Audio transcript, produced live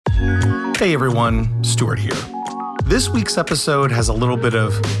Hey everyone, Stuart here. This week's episode has a little bit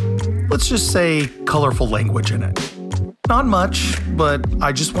of, let's just say, colorful language in it. Not much, but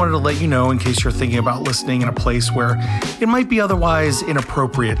I just wanted to let you know in case you're thinking about listening in a place where it might be otherwise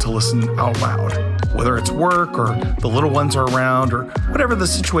inappropriate to listen out loud. Whether it's work or the little ones are around or whatever the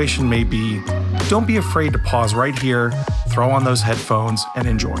situation may be, don't be afraid to pause right here, throw on those headphones, and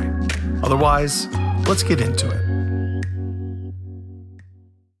enjoy. Otherwise, let's get into it.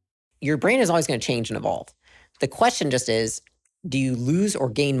 Your brain is always going to change and evolve. The question just is, do you lose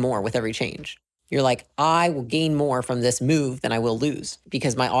or gain more with every change? You're like, I will gain more from this move than I will lose,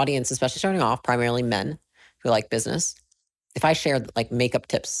 because my audience, especially starting off, primarily men who like business. If I share like makeup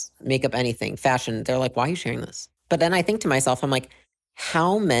tips, makeup anything, fashion, they're like, why are you sharing this? But then I think to myself, I'm like,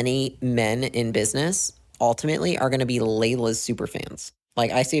 how many men in business ultimately are going to be Leila's super fans?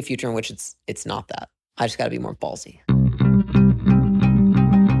 Like, I see a future in which it's not that. I just got to be more ballsy.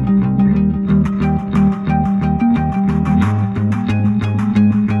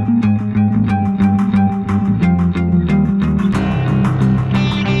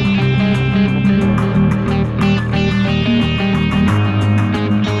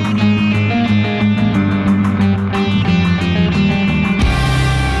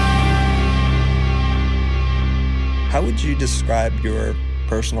 How would you describe your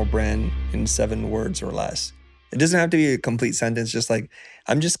personal brand in 7 words or less? It doesn't have to be a complete sentence, just like,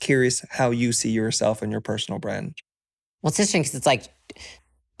 I'm just curious how you see yourself and your personal brand. Well, it's interesting because it's like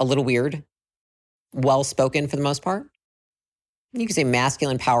a little weird, well-spoken for the most part. You could say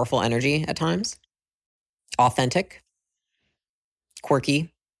masculine, powerful energy at times. Authentic,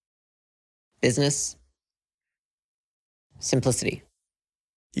 quirky, business, simplicity.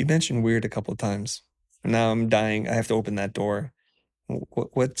 You mentioned weird a couple of times. Now I'm dying. I have to open that door.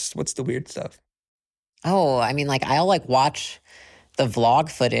 What's the weird stuff? Oh, I mean, like I'll like watch the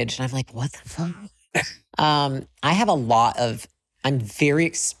vlog footage and I'm like, what the fuck? I have I'm very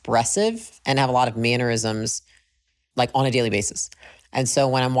expressive and have a lot of mannerisms like on a daily basis. And so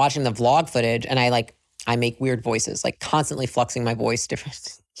when I'm watching the vlog footage and I make weird voices, like constantly fluxing my voice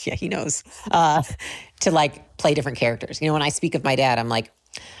different. Yeah, he knows. To like play different characters. You know, when I speak of my dad, I'm like,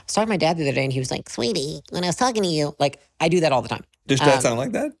 I was talking to my dad the other day and he was like, sweetie, when I was talking to you, like I do that all the time. Does dad sound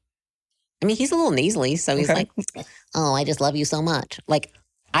like that? I mean, he's a little nasally, so he's like, oh, I just love you so much. Like,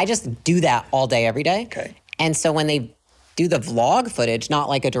 I just do that all day, every day. Okay. And so when they do the vlog footage, not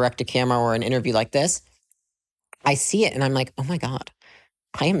like a direct to camera or an interview like this, I see it and I'm like, oh my God,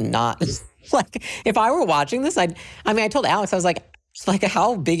 I am not. Like, if I were watching this, I told Alex, I was like,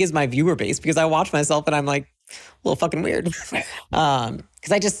 how big is my viewer base? Because I watch myself and I'm like, a little fucking weird.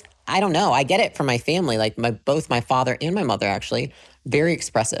 Because I don't know. I get it from my family. Like both my father and my mother actually, very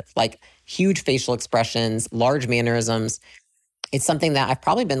expressive, like huge facial expressions, large mannerisms. It's something that I've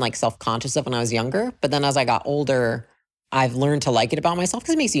probably been like self-conscious of when I was younger. But then as I got older, I've learned to like it about myself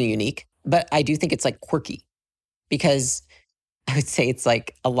because it makes you unique. But I do think it's like quirky because I would say it's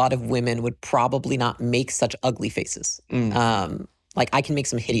like a lot of women would probably not make such ugly faces. Like I can make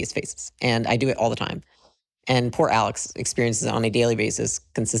some hideous faces and I do it all the time. And poor Alex experiences it on a daily basis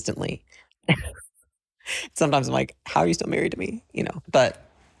consistently. Sometimes I'm like, how are you still married to me? You know, but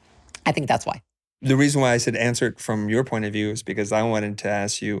I think that's why. The reason why I said answer it from your point of view is because I wanted to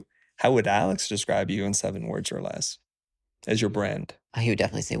ask you, how would Alex describe you in 7 words or less as your brand? He would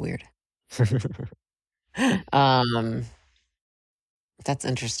definitely say weird. That's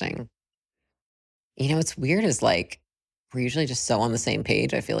interesting. You know, what's weird is like, we're usually just so on the same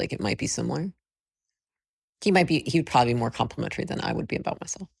page. I feel like it might be similar. He would probably be more complimentary than I would be about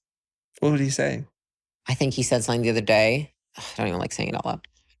myself. What would he say? I think he said something the other day. I don't even like saying it out loud.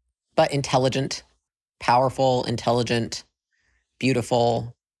 But intelligent, powerful, intelligent,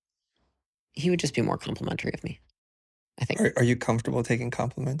 beautiful. He would just be more complimentary of me, I think. Are you comfortable taking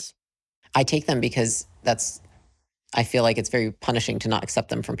compliments? I take them because I feel like it's very punishing to not accept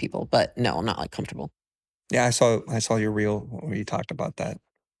them from people. But no, I'm not like comfortable. Yeah, I saw your reel where you talked about that.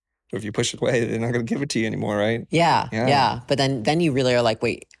 So if you push it away, they're not going to give it to you anymore, right? Yeah. But then you really are like,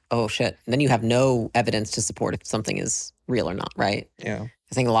 wait, oh shit. And then you have no evidence to support if something is real or not, right? Yeah.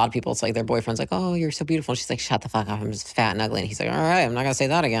 I think a lot of people, it's like their boyfriend's like, oh, you're so beautiful. And she's like, shut the fuck up. I'm just fat and ugly. And he's like, all right, I'm not going to say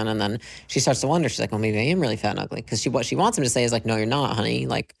that again. And then she starts to wonder. She's like, well, maybe I am really fat and ugly. Because what she wants him to say is like, no, you're not, honey.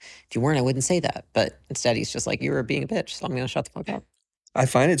 Like, if you weren't, I wouldn't say that. But instead, he's just like, you were being a bitch. So I'm going to shut the fuck up. I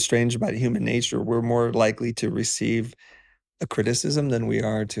find it strange about human nature. We're more likely to receive a criticism than we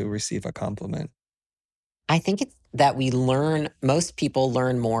are to receive a compliment. I think it's that most people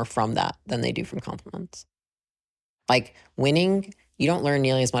learn more from that than they do from compliments. Like winning, you don't learn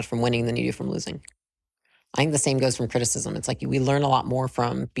nearly as much from winning than you do from losing. I think the same goes from criticism. It's like we learn a lot more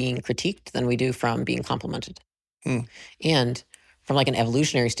from being critiqued than we do from being complimented. Hmm. And from like an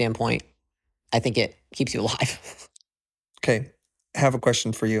evolutionary standpoint, I think it keeps you alive. Okay. I have a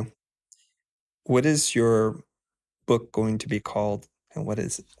question for you. What is your book going to be called, and what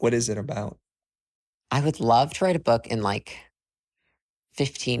is it about? I would love to write a book in like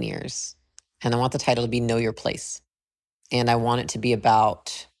 15 years. And I want the title to be Know Your Place. And I want it to be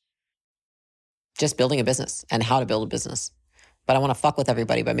about just building a business and how to build a business. But I want to fuck with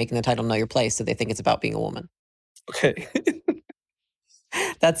everybody by making the title Know Your Place so they think it's about being a woman. Okay.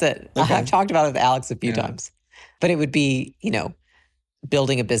 That's it. Okay. I've talked about it with Alex a few Yeah. times. But it would be,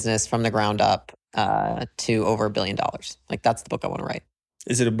 building a business from the ground up to over $1 billion. Like that's the book I want to write.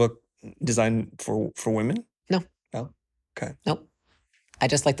 Is it a book designed for women? No. No. Okay. Nope. I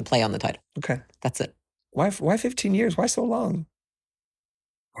just like to play on the title. Okay. That's it. Why 15 years? Why so long?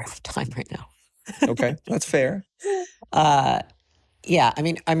 I have time right now. Okay. That's fair. Yeah. I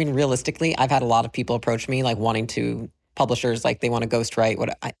mean, realistically, I've had a lot of people approach me like wanting to publishers, like they want to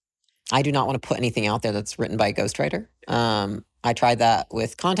ghostwrite. I do not want to put anything out there that's written by a ghostwriter. I tried that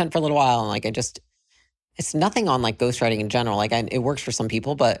with content for a little while and like it's nothing on like ghostwriting in general. Like it works for some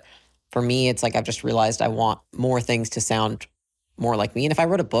people, but for me, it's like I've just realized I want more things to sound more like me. And if I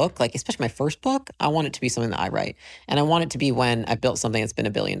wrote a book, like especially my first book, I want it to be something that I write. And I want it to be when I've built something that's been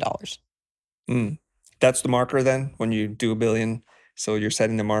 $1 billion. That's the marker then when you do $1 billion. So you're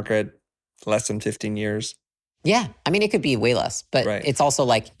setting the marker at less than 15 years. Yeah. I mean, it could be way less, but Right. it's also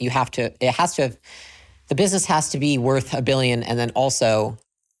like the business has to be worth $1 billion. And then also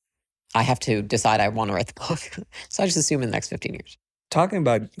I have to decide I want to write the book. So I just assume in the next 15 years. Talking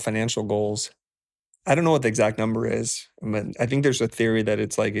about financial goals, I don't know what the exact number is, but I think there's a theory that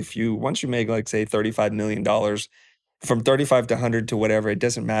it's like once you make like say $35 million, from 35 to 100 to whatever, it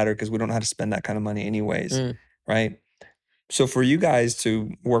doesn't matter because we don't know how to spend that kind of money anyways, right? So for you guys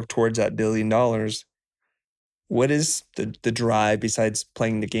to work towards that $1 billion, what is the drive besides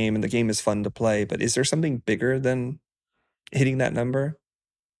playing the game? And the game is fun to play, but is there something bigger than hitting that number?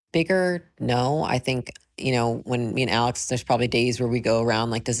 Bigger, no. I think, when me and Alex, there's probably days where we go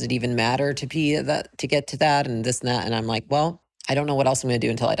around like, does it even matter to get to that and this and that? And I'm like, well, I don't know what else I'm going to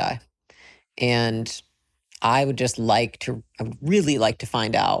do until I die. And I would really like to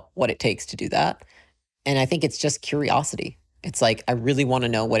find out what it takes to do that. And I think it's just curiosity. It's like, I really want to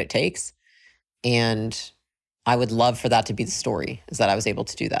know what it takes. And I would love for that to be the story, is that I was able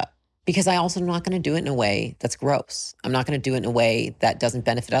to do that. Because I also am not going to do it in a way that's gross. I'm not going to do it in a way that doesn't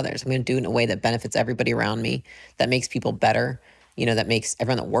benefit others. I'm going to do it in a way that benefits everybody around me, that makes people better, that makes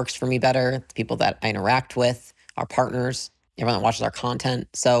everyone that works for me better, the people that I interact with, our partners, everyone that watches our content.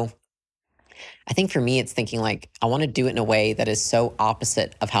 So I think for me, it's thinking like, I want to do it in a way that is so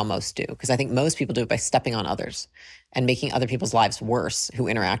opposite of how most do. Because I think most people do it by stepping on others and making other people's lives worse who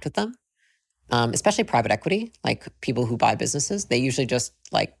interact with them. Especially private equity, like people who buy businesses, they usually just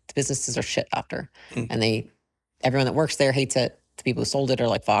like the businesses are shit after. And everyone that works there hates it. The people who sold it are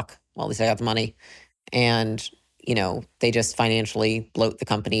like, fuck, well, at least I got the money. And, they just financially bloat the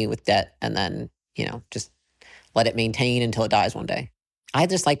company with debt and then, just let it maintain until it dies one day. I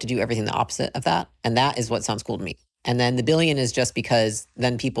just like to do everything the opposite of that. And that is what sounds cool to me. And then the $1 billion is just because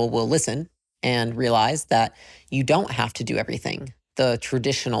then people will listen and realize that you don't have to do everything the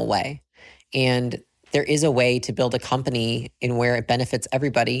traditional way. And there is a way to build a company in where it benefits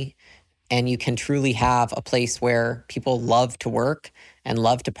everybody. And you can truly have a place where people love to work and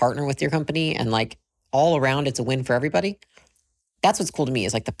love to partner with your company. And like all around, it's a win for everybody. That's what's cool to me,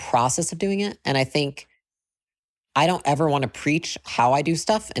 is like the process of doing it. And I think I don't ever want to preach how I do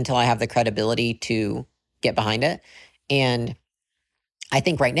stuff until I have the credibility to get behind it. And I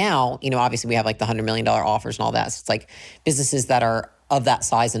think right now, obviously we have like the $100 million offers and all that. So it's like businesses that are of that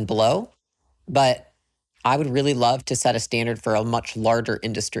size and below. But I would really love to set a standard for a much larger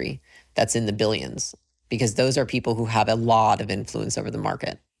industry that's in the billions, because those are people who have a lot of influence over the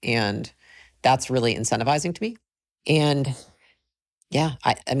market. And that's really incentivizing to me. And yeah,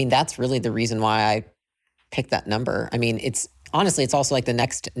 I mean, that's really the reason why I picked that number. I mean, it's also like the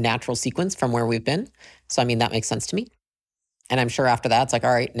next natural sequence from where we've been. So, I mean, that makes sense to me. And I'm sure after that, it's like,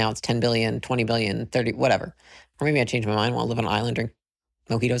 all right, now it's 10 billion, 20 billion, 30, whatever. Or maybe I change my mind, want to live on an island, drink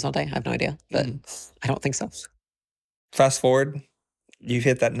mojitos all day. I have no idea, but I don't think so. Fast forward, you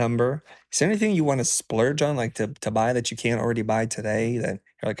hit that number. Is there anything you want to splurge on, like to buy that you can't already buy today, that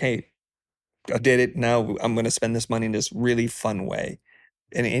you're like, hey, I did it. Now I'm going to spend this money in this really fun way?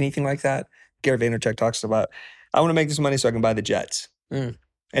 Anything like that? Gary Vaynerchuk talks about, I want to make this money so I can buy the jets.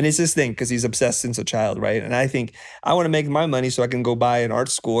 And it's his thing because he's obsessed since a child, right? And I think I want to make my money so I can go buy an art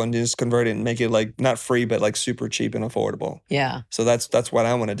school and just convert it and make it like not free, but like super cheap and affordable. Yeah. So that's what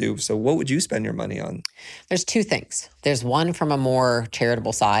I want to do. So what would you spend your money on? There's two things. There's one from a more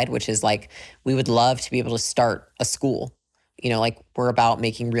charitable side, which is like we would love to be able to start a school. Like we're about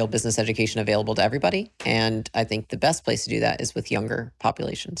making real business education available to everybody. And I think the best place to do that is with younger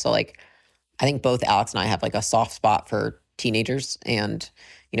population. So like I think both Alex and I have like a soft spot for teenagers and,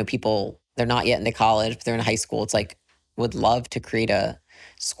 people, they're not yet into college, but they're in high school. It's like, would love to create a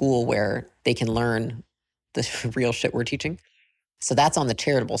school where they can learn the real shit we're teaching. So that's on the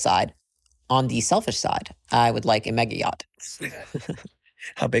charitable side. On the selfish side, I would like a mega yacht.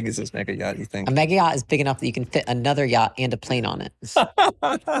 How big is this mega yacht, you think? A mega yacht is big enough that you can fit another yacht and a plane on it.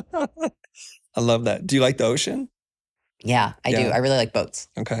 I love that. Do you like the ocean? Yeah, I do. I really like boats.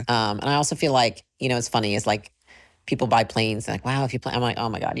 Okay. And I also feel like, it's funny, is like people buy planes, like, wow, if you play, I'm like, oh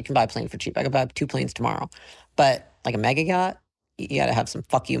my God, you can buy a plane for cheap. I could buy 2 planes tomorrow. But like a mega yacht, you got to have some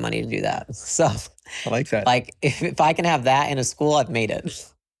fuck you money to do that. So I like that. Like if I can have that in a school, I've made it.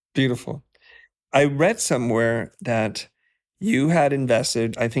 Beautiful. I read somewhere that you had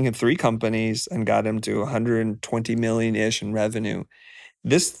invested, I think, in 3 companies and got them to 120 million-ish in revenue.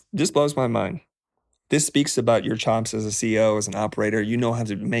 This blows my mind. This speaks about your chops as a CEO, as an operator. You know how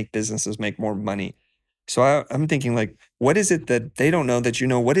to make businesses make more money. So I'm thinking like, what is it that they don't know that you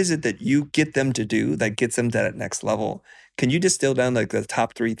know? What is it that you get them to do that gets them to that next level? Can you distill down like the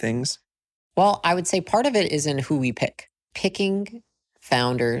top 3 things? Well, I would say part of it is in who we pick. Picking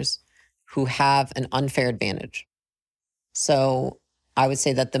founders who have an unfair advantage. So I would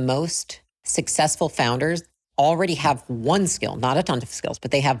say that the most successful founders already have one skill, not a ton of skills,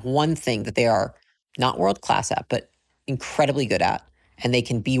 but they have one thing that they are not world-class at, but incredibly good at, and they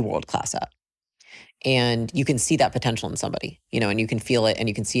can be world-class at. And you can see that potential in somebody, and you can feel it and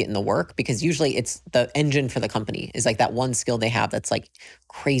you can see it in the work, because usually it's the engine for the company is like that one skill they have that's like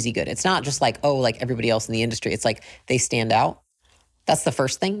crazy good. It's not just like, oh, like everybody else in the industry. It's like they stand out. That's the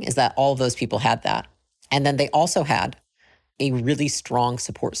first thing, is that all of those people had that. And then they also had a really strong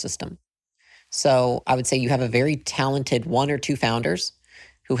support system. So I would say you have a very talented 1 or 2 founders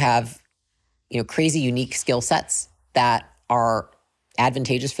who have, crazy unique skill sets that are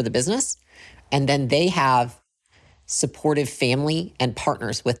advantageous for the business. And then they have supportive family and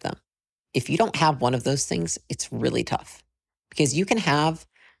partners with them. If you don't have one of those things, it's really tough, because you can have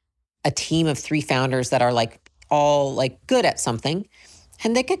a team of 3 founders that are like all like good at something,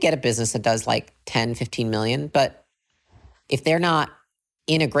 and they could get a business that does like 10, 15 million. But if they're not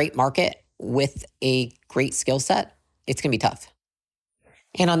in a great market with a great skill set, it's going to be tough.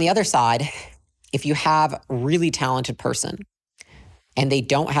 And on the other side, if you have a really talented person and they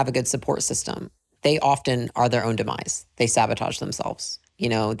don't have a good support system, they often are their own demise. They sabotage themselves.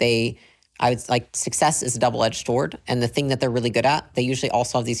 I would like, success is a double-edged sword. And the thing that they're really good at, they usually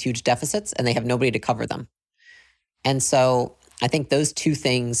also have these huge deficits and they have nobody to cover them. And so I think those 2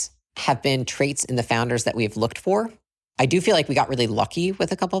 things have been traits in the founders that we've looked for. I do feel like we got really lucky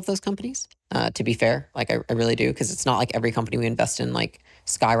with a couple of those companies, to be fair. Like I really do, because it's not like every company we invest in like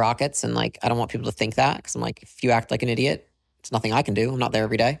skyrockets. And like, I don't want people to think that, because I'm like, if you act like an idiot, it's nothing I can do. I'm not there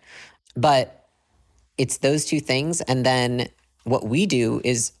every day. But it's those 2 things. And then what we do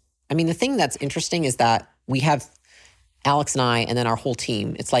is, the thing that's interesting is that we have Alex and I, and then our whole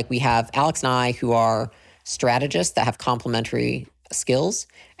team. It's like we have Alex and I who are strategists that have complementary skills.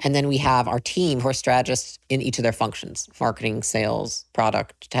 And then we have our team who are strategists in each of their functions: marketing, sales,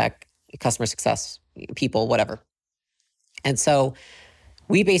 product, tech, customer success, people, whatever. And so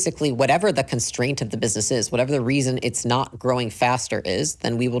we basically, whatever the constraint of the business is, whatever the reason it's not growing faster is,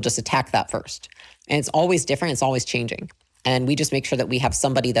 then we will just attack that first. And it's always different. It's always changing. And we just make sure that we have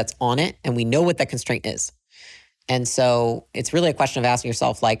somebody that's on it and we know what that constraint is. And so it's really a question of asking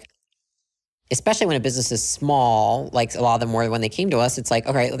yourself, like, especially when a business is small, like a lot of them were when they came to us, it's like,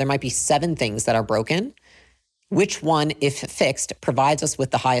 okay, there might be 7 things that are broken. Which one, if fixed, provides us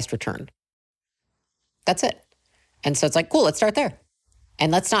with the highest return? That's it. And so it's like, cool, let's start there.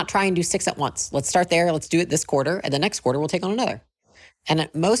 And let's not try and do 6 at once. Let's start there. Let's do it this quarter. And the next quarter, we'll take on another. And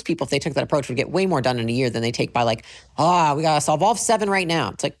most people, if they took that approach, would get way more done in a year than they take by like, we got to solve all 7 right now.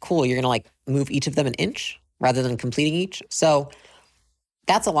 It's like, cool, you're going to like move each of them an inch rather than completing each. So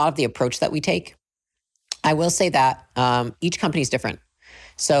that's a lot of the approach that we take. I will say that each company is different.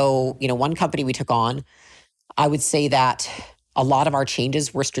 So, one company we took on, I would say that a lot of our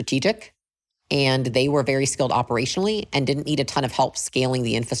changes were strategic, and they were very skilled operationally and didn't need a ton of help scaling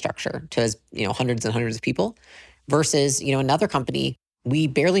the infrastructure to, hundreds and hundreds of people. Versus, another company, we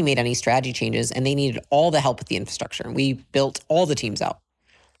barely made any strategy changes and they needed all the help with the infrastructure. And we built all the teams out.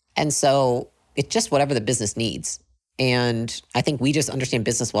 And so it's just whatever the business needs. And I think we just understand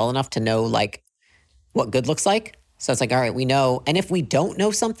business well enough to know like what good looks like. So it's like, all right, we know. And if we don't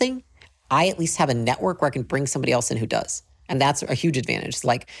know something, I at least have a network where I can bring somebody else in who does. And that's a huge advantage.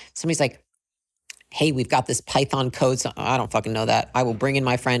 Like somebody's like, hey, we've got this Python code. So I don't fucking know that. I will bring in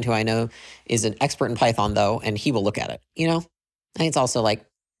my friend who I know is an expert in Python though, and he will look at it, you know? And it's also like,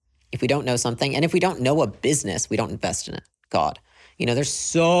 if we don't know something, and if we don't know a business, we don't invest in it. God. You know, there's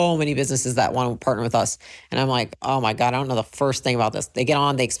so many businesses that want to partner with us. And I'm like, oh my God, I don't know the first thing about this. They get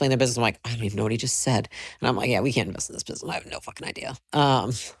on, they explain their business. I'm like, I don't even know what he just said. And I'm like, yeah, we can't invest in this business. I have no fucking idea.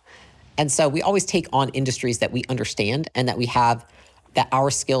 And so we always take on industries that we understand and that we have, that our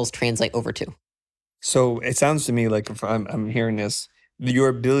skills translate over to. So it sounds to me like if I'm hearing this, your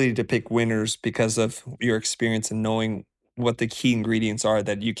ability to pick winners because of your experience and knowing what the key ingredients are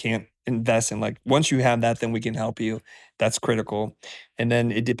that you can't invest in. Like once you have that, then we can help you. That's critical. And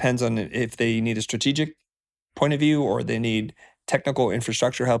then it depends on if they need a strategic point of view or they need technical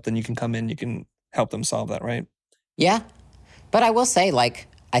infrastructure help, then you can come in, you can help them solve that, right? Yeah. But I will say, like,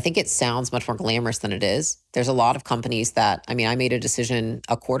 I think it sounds much more glamorous than it is. There's a lot of companies that, I mean, I made a decision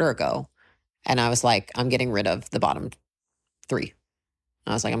a quarter ago and I was like, I'm getting rid of the bottom 3.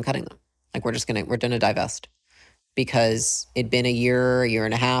 I was like, I'm cutting them. Like, we're going to divest because it'd been a year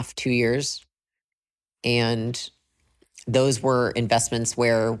and a half, 2 years. And those were investments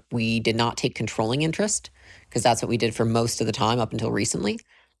where we did not take controlling interest because that's what we did for most of the time up until recently.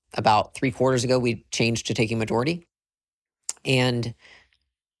 About 3 quarters ago, we changed to taking majority. And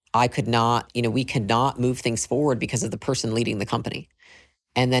I could not, we could not move things forward because of the person leading the company.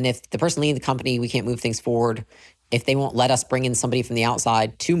 And then if the person leading the company, we can't move things forward. If they won't let us bring in somebody from the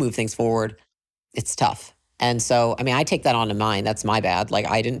outside to move things forward, it's tough. And so, I mean, I take that on to mind. That's my bad. Like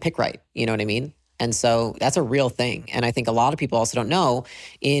I didn't pick right. You know what I mean? And so that's a real thing. And I think a lot of people also don't know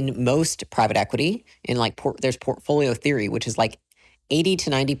in most private equity, in like, there's portfolio theory, which is like 80 to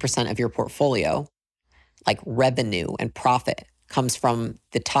 90% of your portfolio, like revenue and profit comes from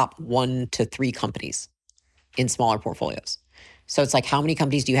the top 1 to 3 companies in smaller portfolios. So it's like, how many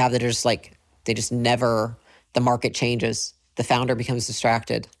companies do you have that are just like, they just never, the market changes, the founder becomes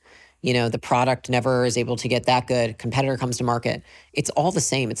distracted, the product never is able to get that good, competitor comes to market. It's all the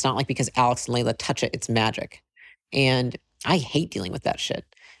same. It's not like because Alex and Leila touch it, it's magic. And I hate dealing with that shit.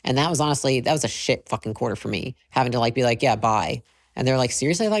 And that was honestly, that was a shit fucking quarter for me, having to like be like, yeah, bye. And they're like,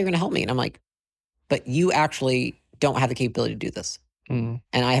 seriously, I thought you were gonna help me. And I'm like, but you actually don't have the capability to do this. And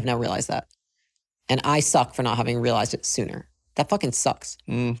I have now realized that. And I suck for not having realized it sooner. That fucking sucks.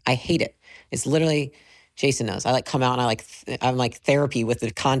 I hate it. It's literally, Jason knows, I like come out and I'm like therapy with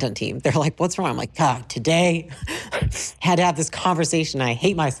the content team. They're like, what's wrong? I'm like, God, today had to have this conversation. I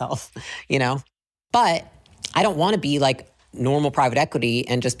hate myself, But I don't want to be like normal private equity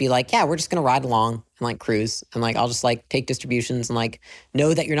and just be like, yeah, we're just going to ride along and like cruise. And like, I'll just like take distributions and like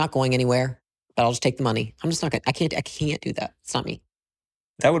know that you're not going anywhere. But I'll just take the money. I'm just not gonna, I can't do that. It's not me.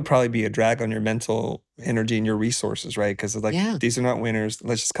 That would probably be a drag on your mental energy and your resources, right? Because like, these are not winners.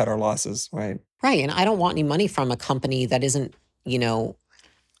 Let's just cut our losses, right? Right. And I don't want any money from a company that isn't,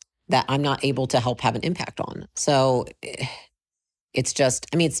 that I'm not able to help have an impact on. So it's just,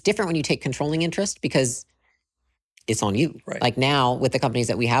 I mean, it's different when you take controlling interest because it's on you. Right. Like now with the companies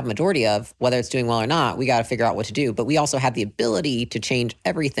that we have majority of, whether it's doing well or not, we got to figure out what to do. But we also have the ability to change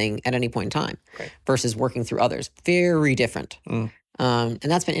everything at any point in time versus working through others. Very different. And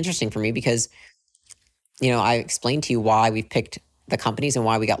that's been interesting for me because, I explained to you why we picked the companies and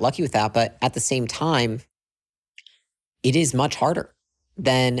why we got lucky with that. But at the same time, it is much harder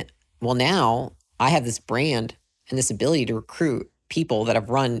than, well, now I have this brand and this ability to recruit people that have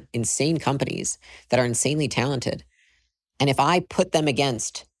run insane companies that are insanely talented. And if I put them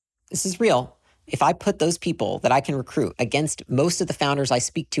against, this is real, if I put those people that I can recruit against most of the founders I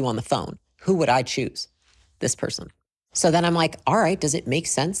speak to on the phone, who would I choose? This person. So then I'm like, all right, does it make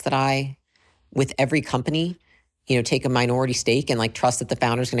sense that I, with every company, take a minority stake and like trust that the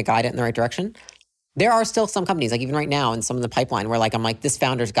founder's going to guide it in the right direction? There are still some companies, like even right now in some of the pipeline where like, I'm like, this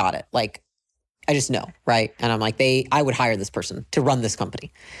founder's got it. Like, I just know, right? And I'm like, I would hire this person to run this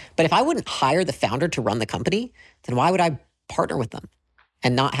company. But if I wouldn't hire the founder to run the company, then why would I partner with them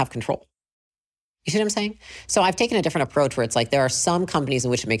and not have control? You see what I'm saying? So I've taken a different approach where it's like, there are some companies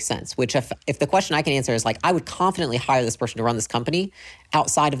in which it makes sense, which if the question I can answer is like, I would confidently hire this person to run this company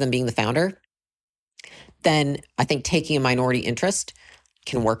outside of them being the founder, then I think taking a minority interest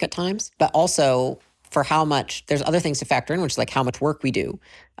can work at times, but also for how much, there's other things to factor in, which is like how much work we do,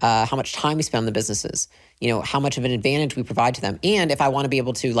 how much time we spend on the businesses, how much of an advantage we provide to them. And if I want to be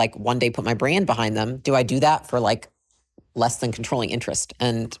able to like one day put my brand behind them, do I do that for like less than controlling interest?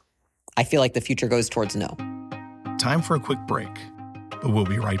 And I feel like the future goes towards no. Time for a quick break, but we'll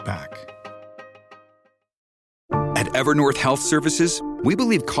be right back. At Evernorth Health Services, we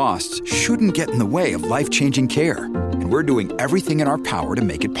believe costs shouldn't get in the way of life-changing care, and we're doing everything in our power to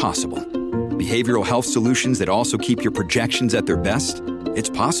make it possible. Behavioral health solutions that also keep your projections at their best? It's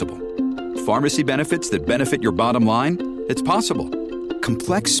possible. Pharmacy benefits that benefit your bottom line? It's possible.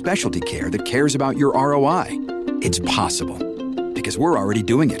 Complex specialty care that cares about your ROI? It's possible. Because we're already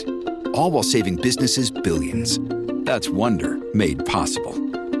doing it. All while saving businesses billions. That's Wonder made possible.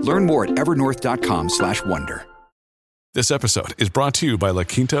 Learn more at evernorth.com/wonder. This episode is brought to you by La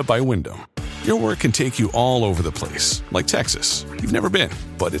Quinta by Wyndham. Your work can take you all over the place, like Texas. You've never been,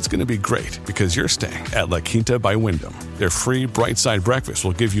 but it's going to be great because you're staying at La Quinta by Wyndham. Their free Bright Side breakfast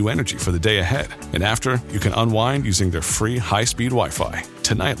will give you energy for the day ahead. And after, you can unwind using their free high-speed Wi-Fi.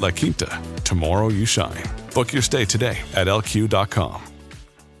 Tonight, La Quinta. Tomorrow, you shine. Book your stay today at lq.com.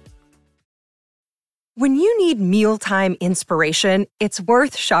 When you need mealtime inspiration, it's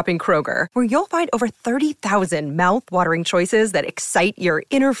worth shopping Kroger, where you'll find over 30,000 mouth-watering choices that excite your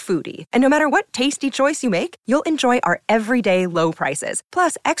inner foodie. And no matter what tasty choice you make, you'll enjoy our everyday low prices,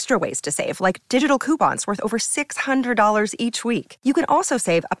 plus extra ways to save, like digital coupons worth over $600 each week. You can also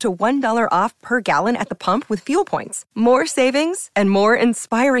save up to $1 off per gallon at the pump with fuel points. More savings and more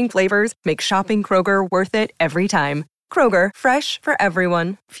inspiring flavors make shopping Kroger worth it every time. Kroger, fresh for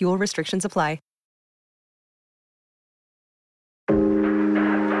everyone. Fuel restrictions apply.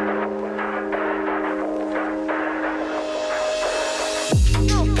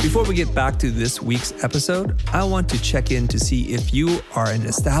 Before we get back to this week's episode, I want to check in to see if you are an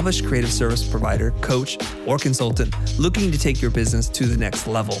established creative service provider, coach, or consultant looking to take your business to the next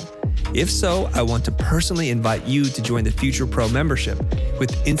level. If so, I want to personally invite you to join the Future Pro membership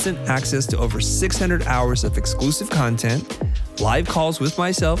with instant access to over 600 hours of exclusive content, live calls with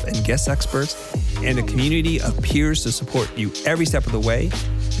myself and guest experts, and a community of peers to support you every step of the way.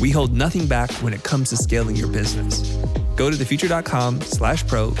 We hold nothing back when it comes to scaling your business. Go to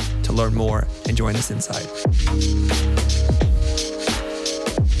thefuture.com/pro to learn more and join us inside.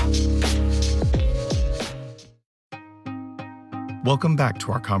 Welcome back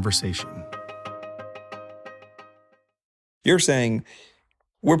to our conversation. You're saying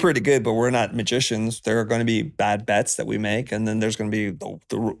we're pretty good, but we're not magicians. There are going to be bad bets that we make, and then there's going to be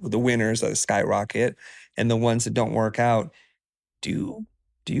the winners that skyrocket, and the ones that don't work out. Do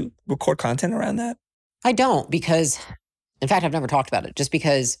you record content around that? I don't, because, in fact, I've never talked about it, just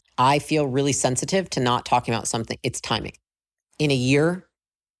because I feel really sensitive to not talking about something. It's timing. In a year,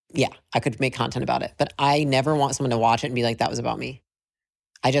 yeah, I could make content about it, but I never want someone to watch it and be like, that was about me.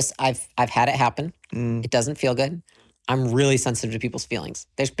 I've had it happen. It doesn't feel good. I'm really sensitive to people's feelings.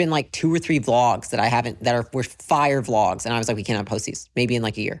 There's been like 2 or 3 vlogs that were fire vlogs. And I was like, we cannot post these, maybe in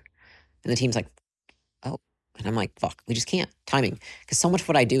like a year. And the team's like, oh, and I'm like, fuck, we just can't. Timing. Because so much of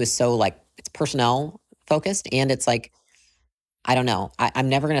what I do is so like, it's personnel focused. And it's like, I don't know. I'm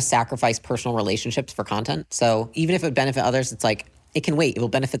never going to sacrifice personal relationships for content. So even if it would benefit others, it's like, it can wait. It will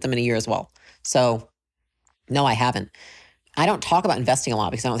benefit them in a year as well. So no, I haven't. I don't talk about investing a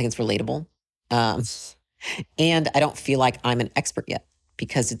lot because I don't think it's relatable. And I don't feel like I'm an expert yet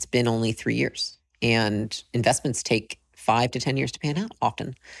because it's been only 3 years and investments take 5 to 10 years to pan out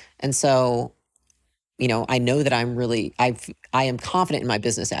often. And so, you know, I know that I am confident in my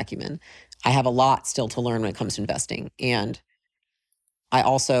business acumen. I have a lot still to learn when it comes to investing. And I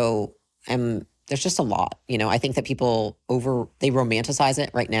also there's just a lot, you know, I think that people they romanticize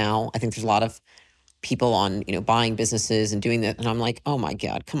it right now. I think there's a lot of people on, you know, buying businesses and doing that. And I'm like, oh my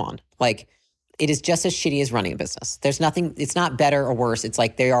God, come on. Like, it is just as shitty as running a business. There's nothing, it's not better or worse. It's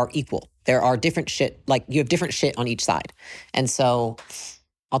like they are equal. There are different shit, like you have different shit on each side. And so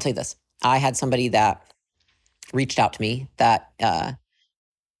I'll tell you this. I had somebody that reached out to me that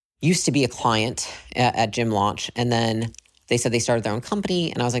used to be a client at Gym Launch. And then they said they started their own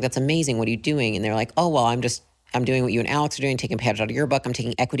company. And I was like, that's amazing. What are you doing? And they're like, oh, well, I'm doing what you and Alex are doing, taking a page out of your book. I'm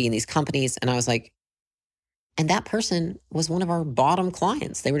taking equity in these companies. And I was like, and that person was one of our bottom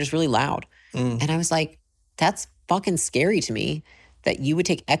clients. They were just really loud. And I was like, that's fucking scary to me that you would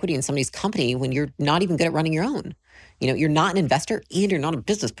take equity in somebody's company when you're not even good at running your own. You know, you're not an investor and you're not a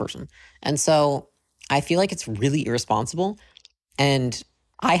business person. And so I feel like it's really irresponsible. And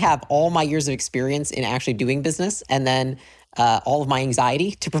I have all my years of experience in actually doing business and then all of my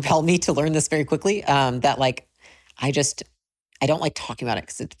anxiety to propel me to learn this very quickly. That like, I don't like talking about it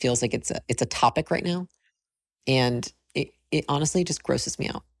because it feels like it's a topic right now. And it honestly just grosses me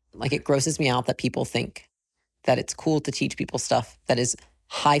out. Like, it grosses me out that people think that it's cool to teach people stuff that is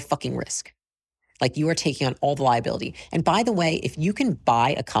high fucking risk. Like you are taking on all the liability. And by the way, if you can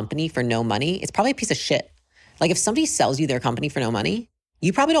buy a company for no money, it's probably a piece of shit. Like if somebody sells you their company for no money,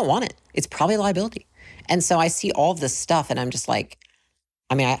 you probably don't want it. It's probably a liability. And so I see all of this stuff and I'm just like,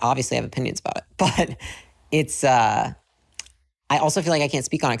 I mean, I obviously have opinions about it, but it's, I also feel like I can't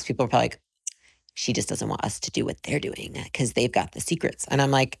speak on it because people are probably like, she just doesn't want us to do what they're doing because they've got the secrets. And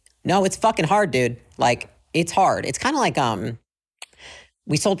I'm like, no, it's fucking hard, dude. Like it's hard. It's kind of like,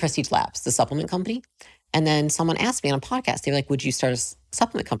 we sold Prestige Labs, the supplement company. And then someone asked me on a podcast, they were like, would you start a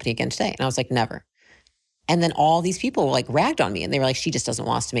supplement company again today? And I was like, never. And then all these people like ragged on me and they were like, she just doesn't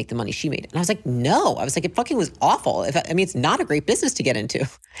want us to make the money she made. And I was like, no. I was like, it fucking was awful. It's not a great business to get into.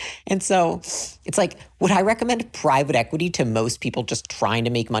 And so it's like, would I recommend private equity to most people just trying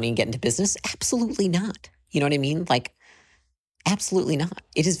to make money and get into business? Absolutely not. You know what I mean? Like, absolutely not.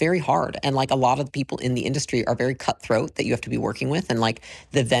 It is very hard. And like a lot of the people in the industry are very cutthroat that you have to be working with. And like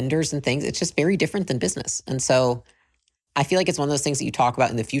the vendors and things, it's just very different than business. And so I feel like it's one of those things that you talk about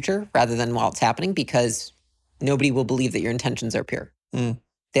in the future rather than while it's happening because nobody will believe that your intentions are pure.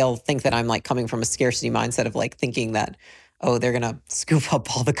 They'll think that I'm like coming from a scarcity mindset of like thinking that, oh, they're going to scoop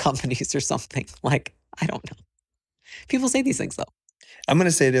up all the companies or something. Like, I don't know. People say these things though. I'm going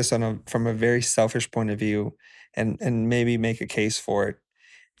to say this from a very selfish point of view and maybe make a case for it.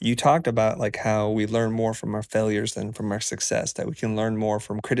 You talked about like how we learn more from our failures than from our success, that we can learn more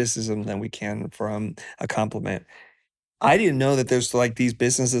from criticism than we can from a compliment. I didn't know that there's like these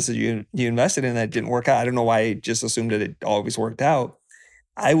businesses that you invested in that didn't work out. I don't know why I just assumed that it always worked out.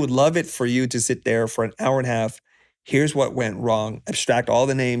 I would love it for you to sit there for an hour and a half. Here's what went wrong. Abstract all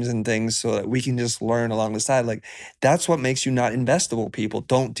the names and things so that we can just learn along the side. Like that's what makes you not investable, people.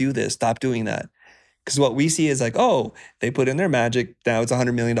 Don't do this. Stop doing that. Because what we see is like, oh, they put in their magic. Now it's a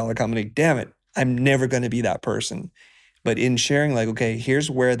 $100 million company. Damn it. I'm never going to be that person. But in sharing like, okay, here's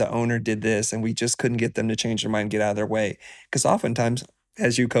where the owner did this and we just couldn't get them to change their mind, get out of their way. Because oftentimes,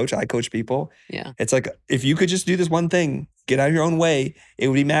 as you coach, I coach people. Yeah. It's like, if you could just do this one thing, get out of your own way, it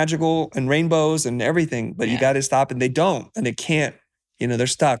would be magical and rainbows and everything. But you got to stop and they don't and they can't. You know, they're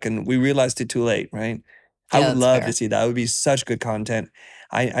stuck and we realized it too late, right? I would love to see that. It would be such good content.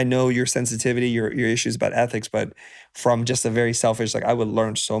 I know your sensitivity, your issues about ethics, but from just a very selfish, like I would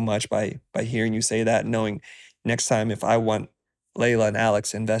learn so much by hearing you say that, knowing next time if I want Leila and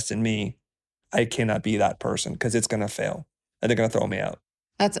Alex to invest in me, I cannot be that person because it's going to fail and they're going to throw me out.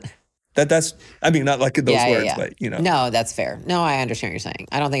 That's I mean, not like those words, but you know. No, that's fair. No, I understand what you're saying.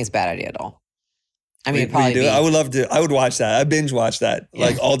 I don't think it's a bad idea at all. I mean, I would love to. I would watch that. I binge watch that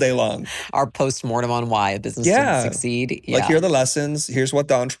like all day long. Our post-mortem on why a business didn't succeed. Like here are the lessons. Here's what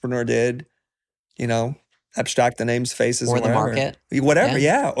the entrepreneur did. You know, abstract the names, faces, or and the market, whatever.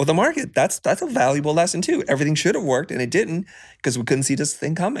 Yeah, or the market. That's a valuable lesson too. Everything should have worked and it didn't because we couldn't see this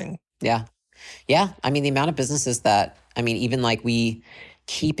thing coming. Yeah. I mean, the amount of businesses that even like we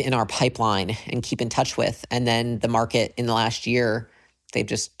keep in our pipeline and keep in touch with, and then the market in the last year, they've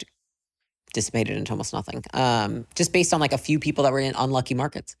just dissipated into almost nothing. Just based on like a few people that were in unlucky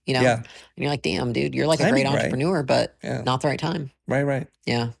markets, you know? Yeah. And you're like, damn, dude, you're like a great entrepreneur, but not the right time. Right.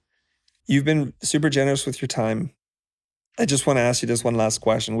 Yeah. You've been super generous with your time. I just want to ask you this one last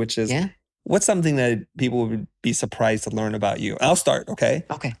question, which is, what's something that people would be surprised to learn about you? I'll start, okay?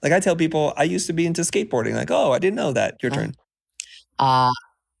 Okay. Like I tell people, I used to be into skateboarding. Like, oh, I didn't know that. Your turn. I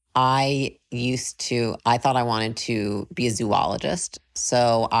thought I wanted to be a zoologist.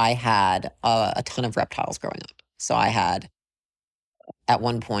 So I had a ton of reptiles growing up. So I had, at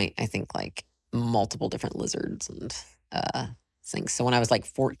one point, I think like multiple different lizards and things. So when I was like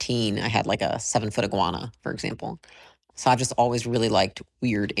 14, I had like a 7-foot iguana, for example. So I've just always really liked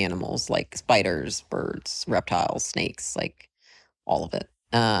weird animals like spiders, birds, reptiles, snakes, like all of it.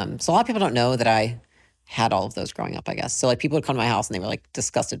 So a lot of people don't know that I had all of those growing up, I guess. So like people would come to my house and they were like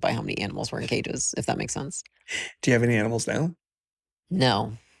disgusted by how many animals were in cages, if that makes sense. Do you have any animals now?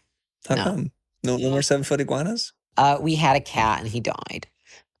 No. How come? No more 7-foot iguanas? We had a cat and he died.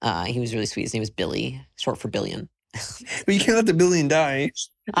 He was really sweet. His name was Billy, short for Billion. But you can't let the billion die.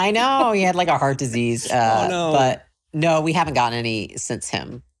 I know. He had like a heart disease. Oh no. But no, we haven't gotten any since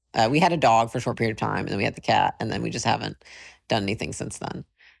him. We had a dog for a short period of time and then we had the cat and then we just haven't done anything since then.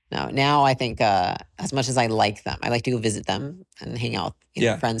 No, now I think as much as I like them, I like to go visit them and hang out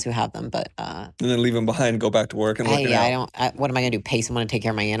with friends who have them. But and then leave them behind, go back to work and work it out. What am I going to do? Pay someone to take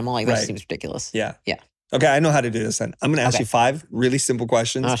care of my animal? Like that just seems ridiculous. Yeah. Okay, I know how to do this then. I'm going to ask you 5 really simple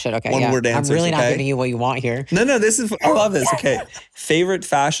questions. Oh shit, okay. One-word answers, I'm really not giving you what you want here. No, I love this. Okay. Favorite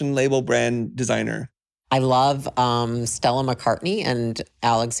fashion label brand designer? I love Stella McCartney and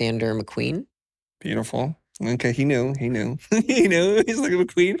Alexander McQueen. Beautiful. Okay, he knew. He knew. He knew. He's like,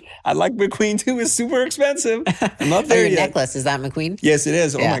 McQueen. I like McQueen too. It's super expensive. I'm not there your yet. necklace, is that McQueen? Yes, it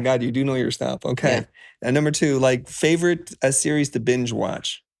is. Oh Yeah. my God, you do know your stuff. Okay. Yeah. And number 2, like favorite series to binge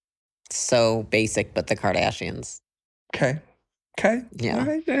watch. So basic, but the Kardashians. Okay. Okay. Yeah. All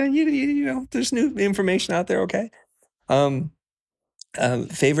right. You know, there's new information out there. Okay.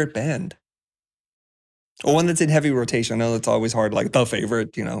 Favorite band. Or one that's in heavy rotation. I know it's always hard, like the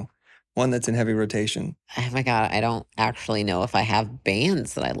favorite, you know, one that's in heavy rotation. Oh my God, I don't actually know if I have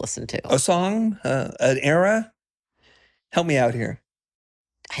bands that I listen to. A song, an era. Help me out here.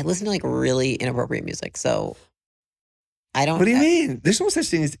 I listen to like really inappropriate music, so I don't. What do you mean? There's no such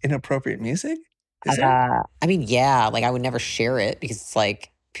thing as inappropriate music? Is there? I mean, yeah, like I would never share it because it's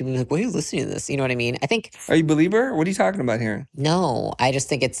like people be like, "Why are you listening to this?" You know what I mean? I think Are you a believer? What are you talking about here? no. I just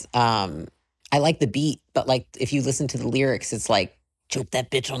think it's. I like the beat, but like if you listen to the lyrics, it's like choke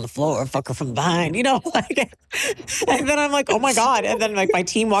that bitch on the floor, fuck her from behind, you know? Like, and then I'm like, oh my God. And then like my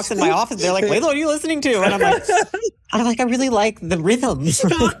team walks in my office, they're like, Leila, what are you listening to? And I'm like, I really like the rhythms.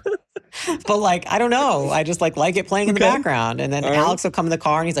 But like, I don't know. I just like it playing in the background. And then Alex will come in the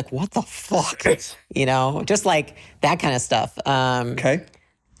car and he's like, what the fuck? You know, just like that kind of stuff. Okay.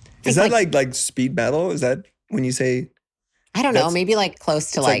 Is that like speed metal? Is that when you say? I don't know. Maybe like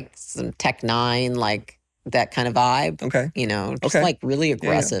close to like some Tech Nine, like that kind of vibe. Okay. You know, just like really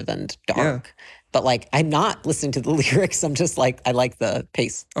aggressive and dark. Yeah. But like, I'm not listening to the lyrics. I'm just like, I like the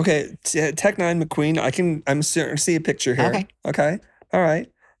pace. Okay. Tech Nine McQueen. I'm certain to see a picture here. Okay. Okay. All right.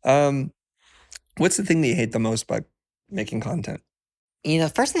 What's the thing that you hate the most about making content? You know,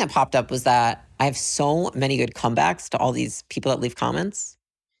 the first thing that popped up was that I have so many good comebacks to all these people that leave comments,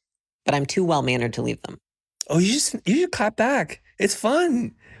 but I'm too well-mannered to leave them. Oh, you should clap back. It's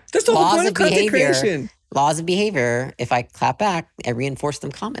fun. That's the whole point of content creation. Laws of behavior. If I clap back, I reinforce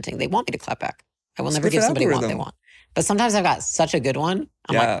them commenting. They want me to clap back. I will never give somebody what they want. But sometimes I've got such a good one.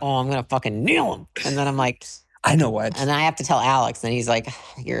 I'm like, oh, I'm going to fucking nail them. And then I'm like, I know what. And then I have to tell Alex, and he's like,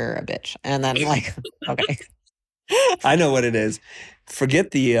 you're a bitch. And then I'm like, okay. I know what it is.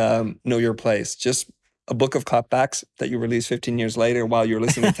 Forget the know your place. Just a book of clapbacks that you release 15 years later while you're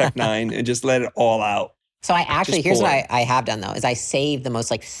listening to Tech Nine and just let it all out. So I actually, here's what I have done though, is I save the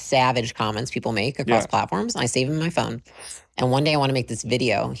most like savage comments people make across platforms. And I save them in my phone. And one day I want to make this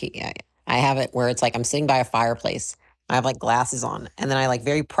video. I have it where it's like I'm sitting by a fireplace. I have like glasses on. And then I like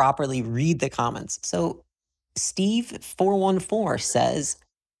very properly read the comments. So Steve414 says,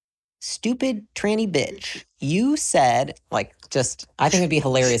 stupid tranny bitch. You said, like, just, I think it'd be a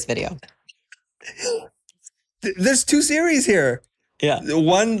hilarious video. There's 2 series here. Yeah.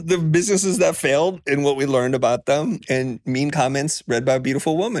 One, the businesses that failed and what we learned about them, and mean comments read by a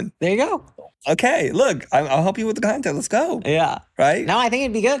beautiful woman. There you go. Okay, look, I'll help you with the content. Let's go. Yeah. Right? No, I think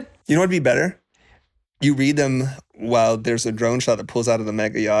it'd be good. You know what'd be better? You read them while there's a drone shot that pulls out of the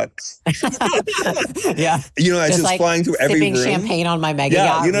mega yacht. Yeah. You know, it's just like flying through every room. Sipping champagne on my mega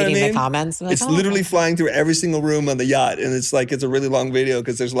yacht, you know reading what I mean? the comments. It's literally flying through every single room on the yacht. And it's like, it's a really long video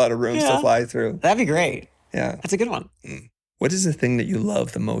because there's a lot of rooms to fly through. That'd be great. Yeah. That's a good one. What is the thing that you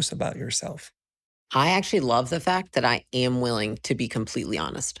love the most about yourself? I actually love the fact that I am willing to be completely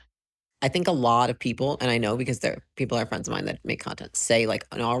honest. I think a lot of people, and I know because people are friends of mine that make content, say like,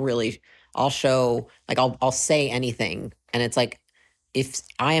 no, I'll show, like I'll say anything. And it's like, if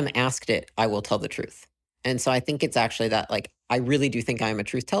I am asked it, I will tell the truth. And so I think it's actually that, like, I really do think I am a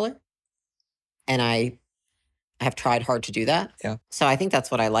truth teller. And I have tried hard to do that. Yeah. So I think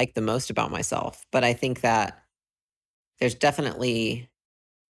that's what I like the most about myself. But I think that there's definitely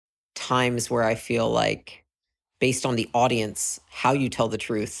times where I feel like, based on the audience, how you tell the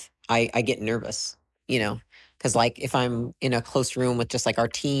truth, I get nervous, you know? Because like if I'm in a close room with just like our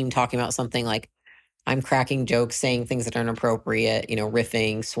team talking about something, like I'm cracking jokes, saying things that are inappropriate, you know,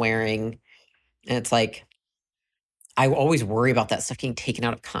 riffing, swearing. And it's like, I always worry about that stuff getting taken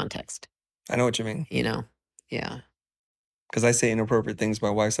out of context. I know what you mean. You know? Yeah. Because I say inappropriate things. My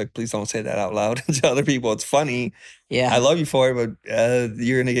wife's like, please don't say that out loud to other people. It's funny. Yeah. I love you for it, but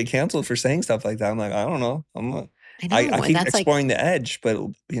you're going to get canceled for saying stuff like that. I'm like, I don't know. I keep exploring the edge, but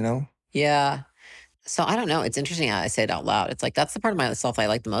you know. Yeah. So I don't know. It's interesting how I say it out loud. It's like, that's the part of myself I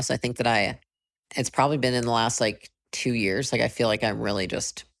like the most. I think that it's probably been in the last like 2 years. Like I feel like I'm really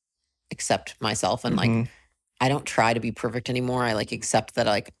just accept myself and like, I don't try to be perfect anymore. I like accept that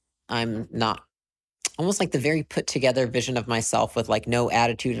like I'm not, almost like the very put together vision of myself with like no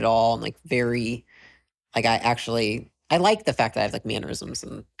attitude at all. And like very, like I like the fact that I have like mannerisms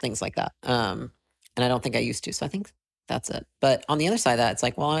and things like that. And I don't think I used to. So I think that's it. But on the other side of that, it's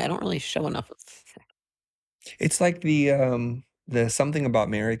like, well, I don't really show enough of. It's like the Something About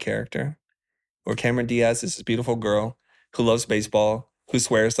Mary character. Or Cameron Diaz is this beautiful girl who loves baseball, who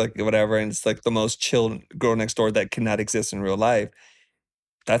swears like whatever, and it's like the most chill girl next door that cannot exist in real life.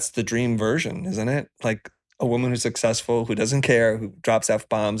 That's the dream version, isn't it? Like a woman who's successful, who doesn't care, who drops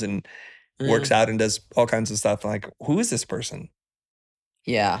F-bombs and works out and does all kinds of stuff. Like, who is this person?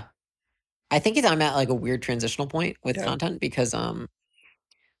 Yeah. I think I'm at like a weird transitional point with content because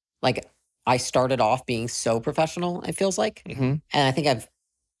like I started off being so professional, it feels like. And I think I've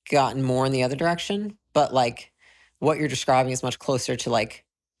gotten more in the other direction. But like what you're describing is much closer to like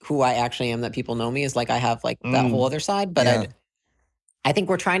who I actually am that people know me, is like I have like that whole other side. But I think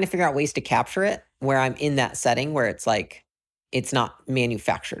we're trying to figure out ways to capture it where I'm in that setting where it's like it's not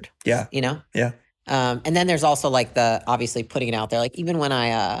manufactured. Yeah. You know? Yeah. And then there's also like the obviously putting it out there. Like even when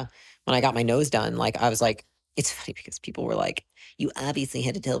I got my nose done, like I was like, it's funny because people were like, you obviously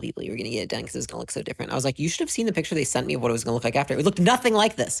had to tell people you were going to get it done because it was going to look so different. I was like, you should have seen the picture they sent me of what it was going to look like after. It looked nothing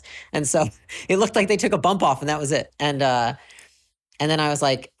like this. And so it looked like they took a bump off and that was it. And then I was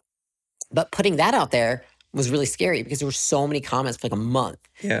like, but putting that out there was really scary because there were so many comments for like a month.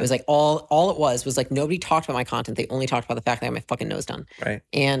 Yeah. It was like all it was like nobody talked about my content. They only talked about the fact that I got my fucking nose done. Right.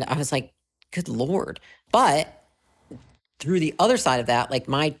 And I was like, good Lord. But through the other side of that, like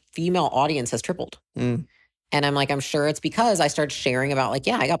my female audience has tripled. And I'm like, I'm sure it's because I started sharing about like,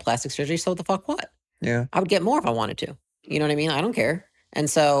 yeah, I got plastic surgery, so what the fuck what? Yeah. I would get more if I wanted to. You know what I mean? I don't care. And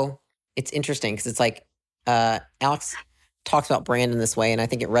so it's interesting because it's like Alex talks about brand in this way, and I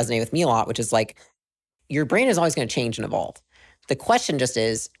think it resonated with me a lot, which is like your brand is always going to change and evolve. The question just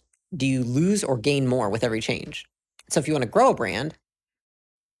is, do you lose or gain more with every change? So if you want to grow a brand,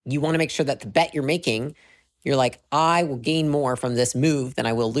 you want to make sure that the bet you're making, you're like, I will gain more from this move than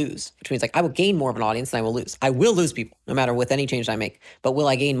I will lose, which means like I will gain more of an audience than I will lose. I will lose people no matter with any change I make, but will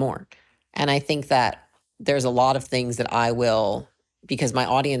I gain more? And I think that there's a lot of things that I will, because my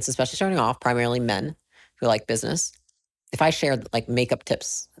audience, especially starting off, primarily men who like business, if I share like makeup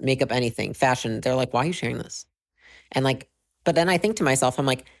tips, makeup anything, fashion, they're like, why are you sharing this? And like, but then I think to myself, I'm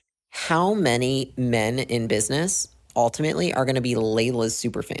like, how many men in business ultimately are going to be Leila's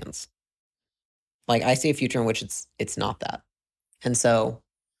super fans? Like I see a future in which it's not that. And so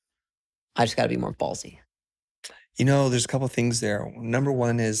I just got to be more ballsy. You know, there's a couple of things there. Number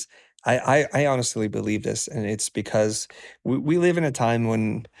one is I honestly believe this, and it's because we live in a time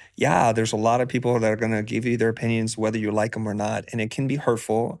when, there's a lot of people that are going to give you their opinions, whether you like them or not, and it can be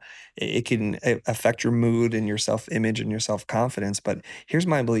hurtful. It can affect your mood and your self-image and your self-confidence. But here's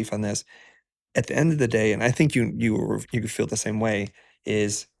my belief on this. At the end of the day, and I think you feel the same way,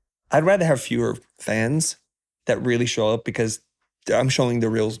 is I'd rather have fewer fans that really show up because I'm showing the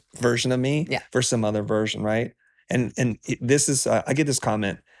real version of me versus some other version, right? And this is, I get this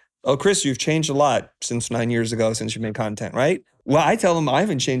comment, oh, Chris, you've changed a lot since 9 years ago since you made content, right? Well, I tell them I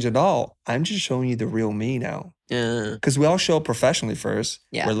haven't changed at all. I'm just showing you the real me now. Because we all show up professionally first.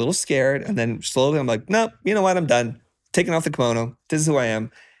 Yeah. We're a little scared. And then slowly I'm like, nope, you know what? I'm done. Taking off the kimono. This is who I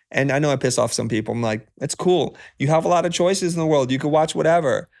am. And I know I piss off some people. I'm like, it's cool. You have a lot of choices in the world. You can watch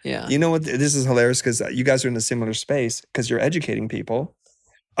whatever. Yeah. You know what? This is hilarious because you guys are in a similar space because you're educating people.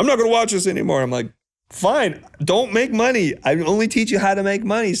 I'm not going to watch this anymore. I'm like, fine. Don't make money. I only teach you how to make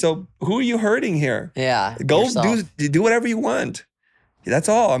money. So who are you hurting here? Yeah. Go yourself. do whatever you want. That's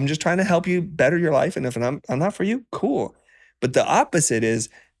all. I'm just trying to help you better your life. And if I'm not for you, cool. But the opposite is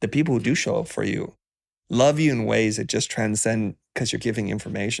the people who do show up for you love you in ways that just transcend because you're giving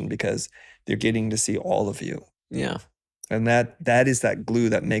information because they're getting to see all of you. Yeah. And that is that glue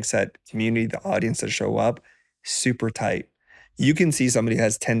that makes that community, the audience that show up, super tight. You can see somebody who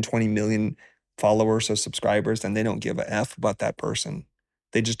has 10, 20 million followers or subscribers and they don't give a F about that person.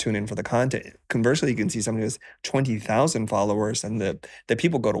 They just tune in for the content. Conversely, you can see somebody who has 20,000 followers and the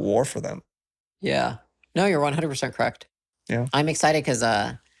people go to war for them. Yeah. No, you're 100% correct. Yeah. I'm excited because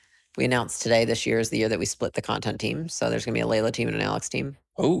we announced today this year is the year that we split the content team. So there's going to be a Leila team and an Alex team.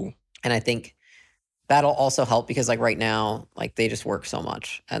 Oh. And I think that'll also help because like right now, like they just work so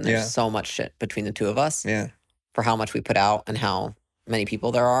much and there's so much shit between the two of us for how much we put out and how many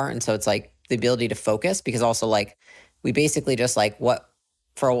people there are. And so it's like the ability to focus because also like we basically just like what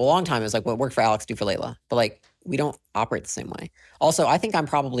for a long time it was like what worked for Alex do for Leila. But like we don't operate the same way. Also, I think I'm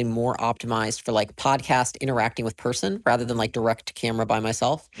probably more optimized for like podcast interacting with person rather than like direct to camera by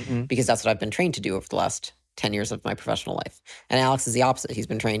myself because that's what I've been trained to do over the last 10 years of my professional life. And Alex is the opposite. He's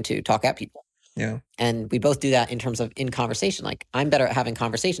been trained to talk at people. Yeah. And we both do that in terms of in conversation. Like I'm better at having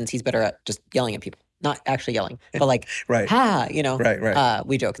conversations. He's better at just yelling at people. Not actually yelling, but like, you know,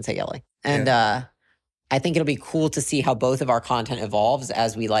 we joke and say yelling. And I think it'll be cool to see how both of our content evolves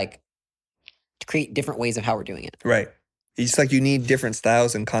as we like create different ways of how we're doing it. Right. It's like you need different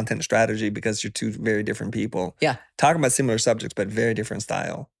styles and content strategy because you're two very different people. Yeah. Talking about similar subjects, but very different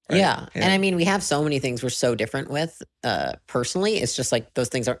style. Right? Yeah. And I mean, we have so many things we're so different with personally. It's just like those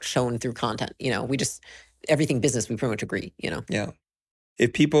things aren't shown through content. Everything business, we pretty much agree, Yeah.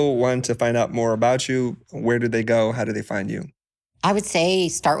 If people want to find out more about you, where do they go? How do they find you? I would say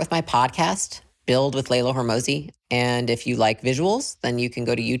start with my podcast, Build with Leila Hormozi. And if you like visuals, then you can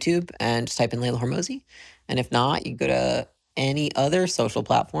go to YouTube and just type in Leila Hormozi. And if not, you go to any other social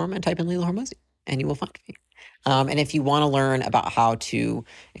platform and type in Leila Hormozi, and you will find me. And if you want to learn about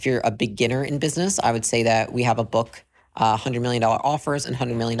if you're a beginner in business, I would say that we have a book, $100 million offers and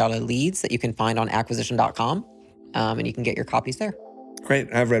 $100 million leads that you can find on acquisition.com. And you can get your copies there.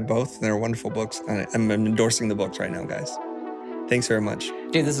 Great. I've read both. They're wonderful books. I'm endorsing the books right now, guys. Thanks very much.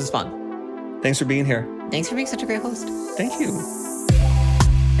 Dude, this is fun. Thanks for being here. Thanks for being such a great host. Thank you.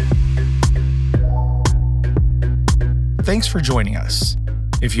 Thanks for joining us.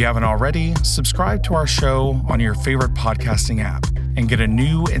 If you haven't already, subscribe to our show on your favorite podcasting app and get a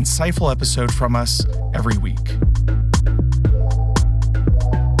new, insightful episode from us every week.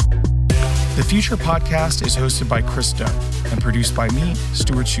 The Future Podcast is hosted by Chris Doe and produced by me,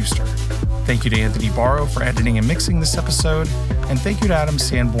 Stuart Schuster. Thank you to Anthony Barrow for editing and mixing this episode, and thank you to Adam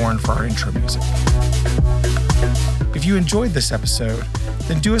Sanborn for our intro music. If you enjoyed this episode,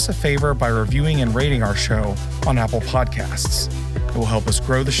 then do us a favor by reviewing and rating our show on Apple Podcasts. It will help us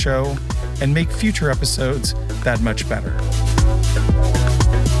grow the show and make future episodes that much better.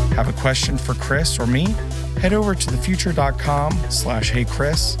 Have a question for Chris or me? Head over to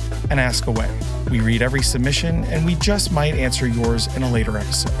thefuture.com/HeyChris and ask away. We read every submission, and we just might answer yours in a later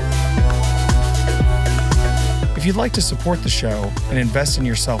episode. If you'd like to support the show and invest in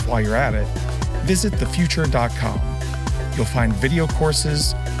yourself while you're at it, visit thefuture.com. You'll find video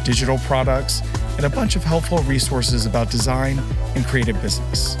courses, digital products, and a bunch of helpful resources about design and creative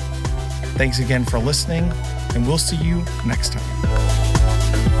business. Thanks again for listening, and we'll see you next time.